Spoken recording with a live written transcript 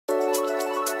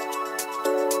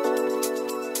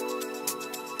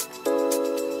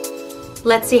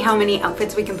let's see how many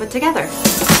outfits we can put together.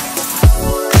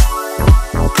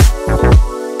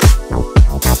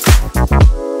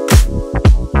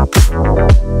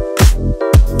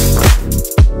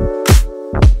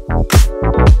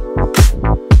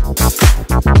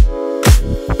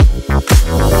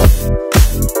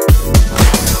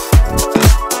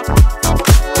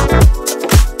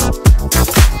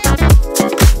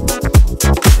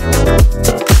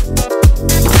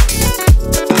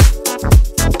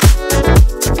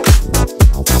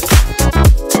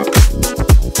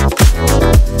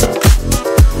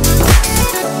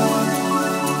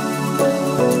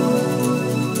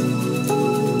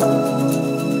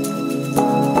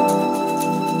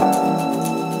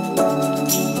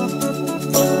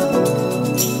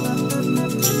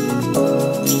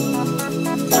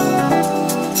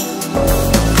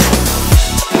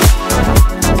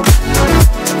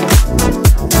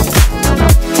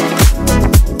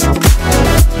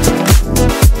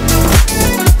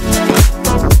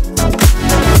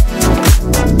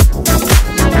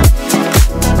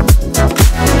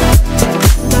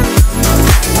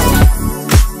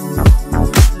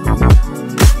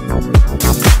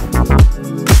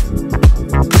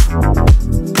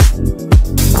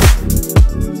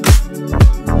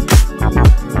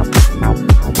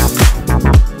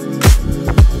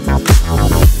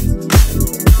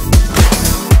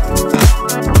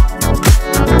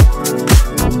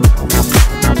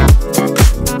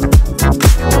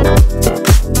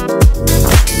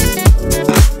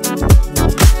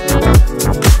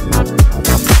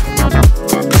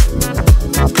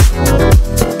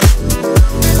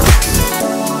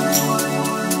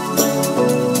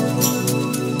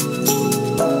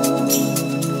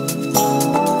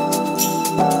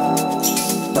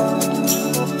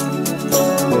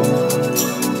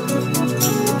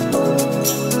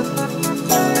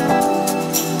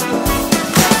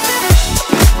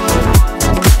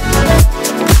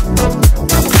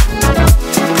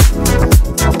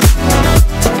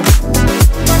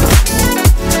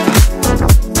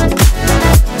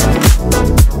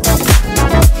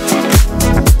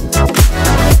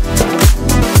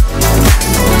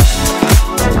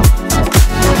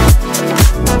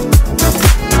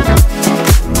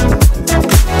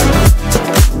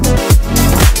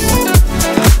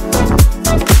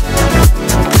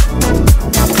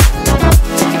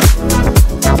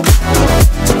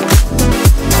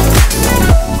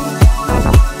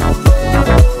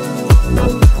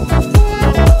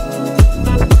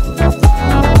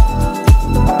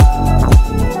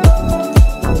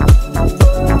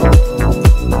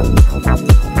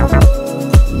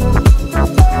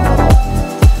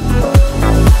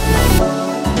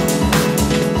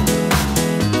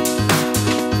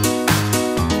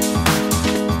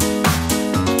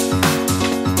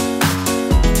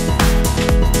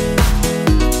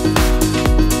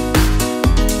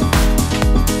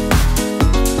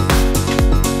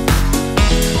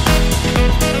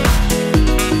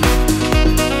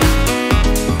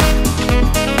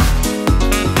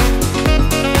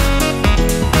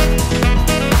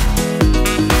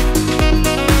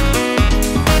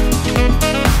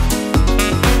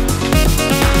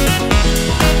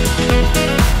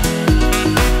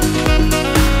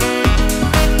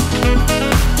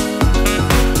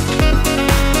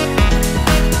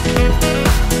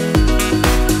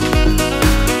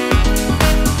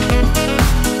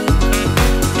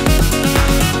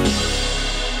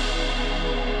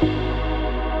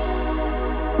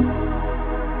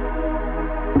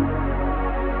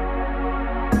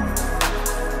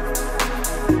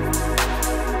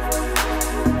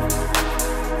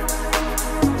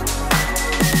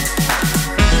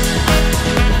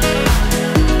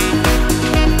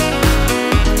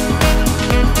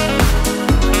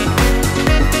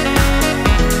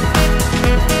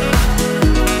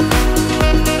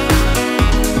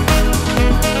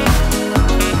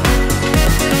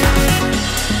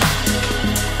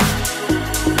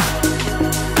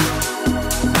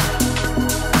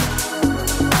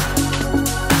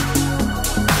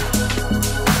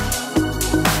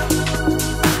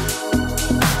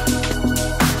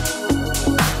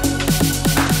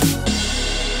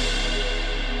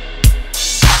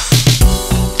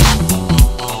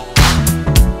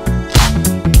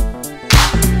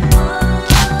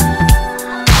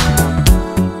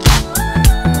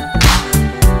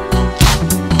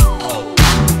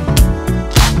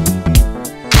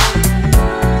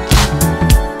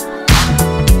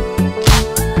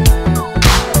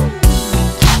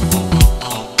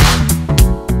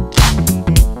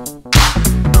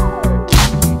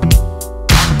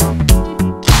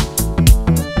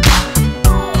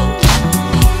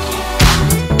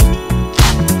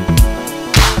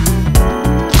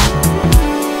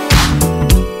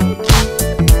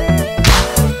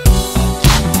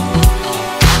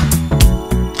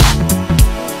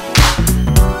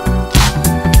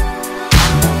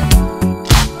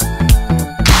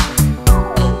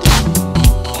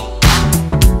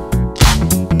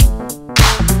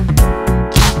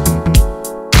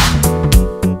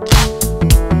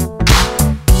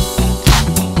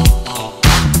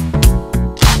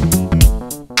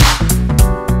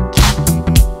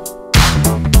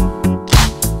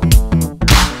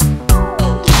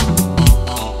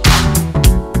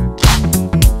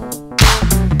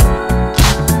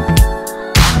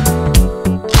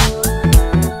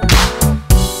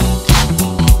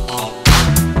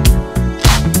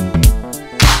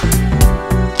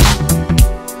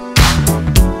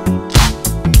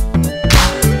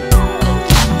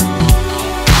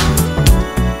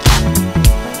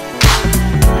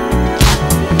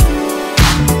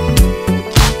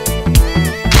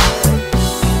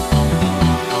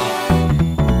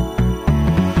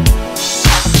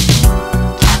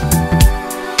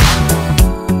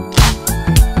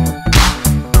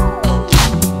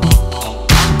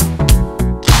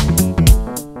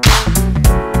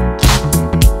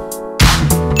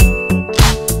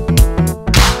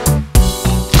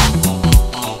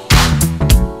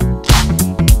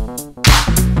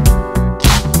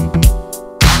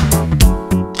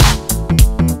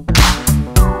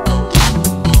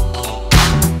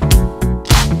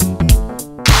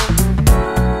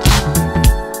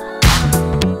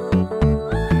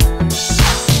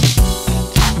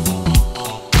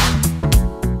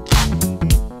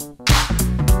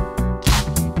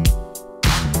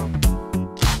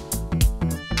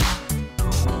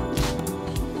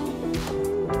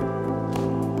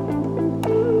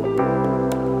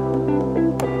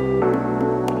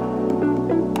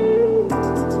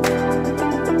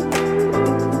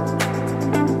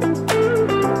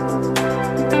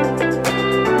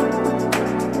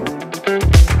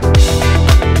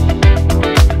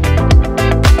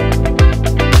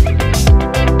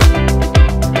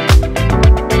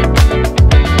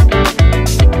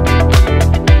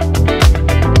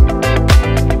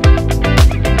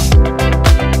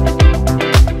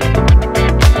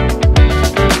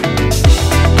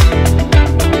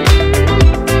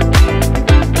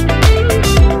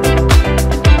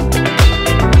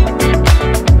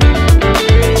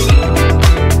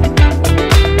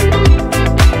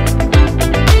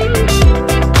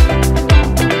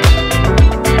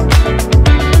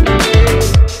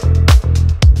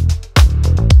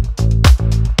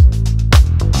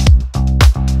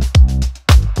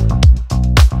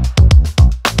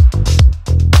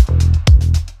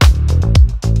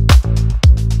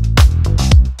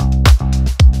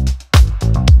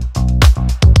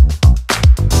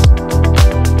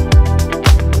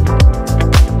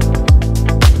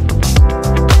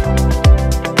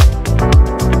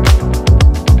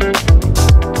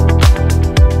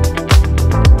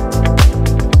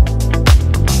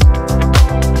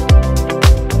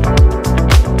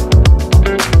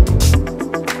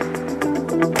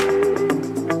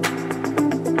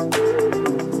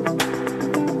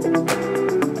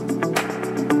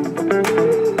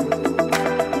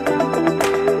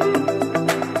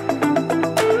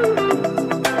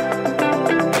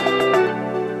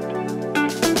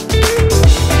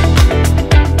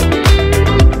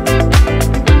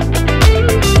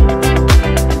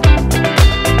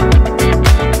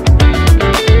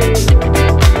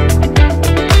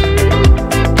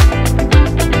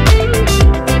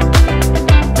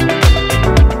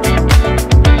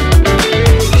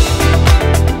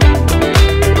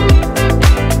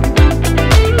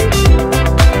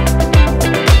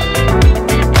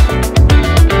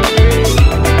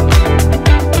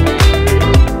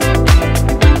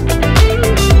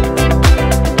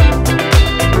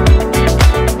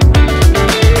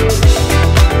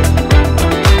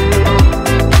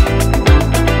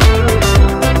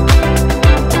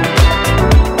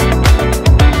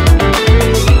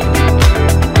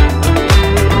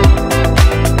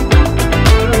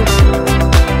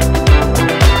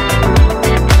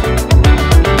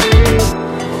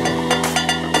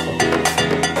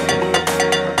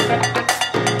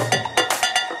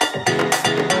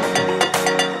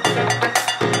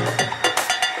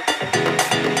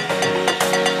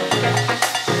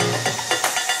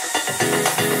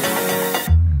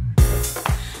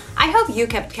 you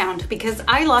kept count because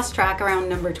I lost track around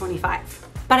number 25.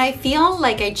 But I feel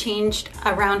like I changed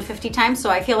around 50 times, so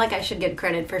I feel like I should get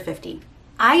credit for 50.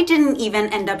 I didn't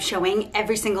even end up showing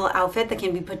every single outfit that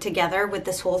can be put together with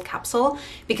this whole capsule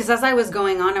because as I was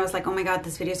going on, I was like, oh my God,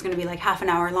 this video is gonna be like half an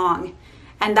hour long.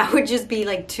 And that would just be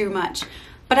like too much.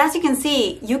 But as you can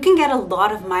see, you can get a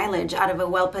lot of mileage out of a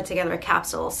well put together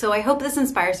capsule. So I hope this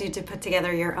inspires you to put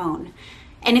together your own.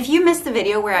 And if you missed the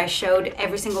video where I showed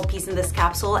every single piece in this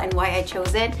capsule and why I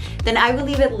chose it, then I will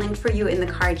leave it linked for you in the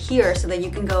card here so that you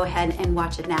can go ahead and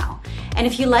watch it now. And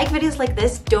if you like videos like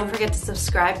this, don't forget to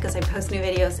subscribe because I post new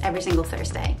videos every single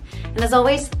Thursday. And as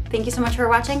always, thank you so much for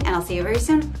watching and I'll see you very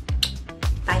soon.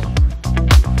 Bye.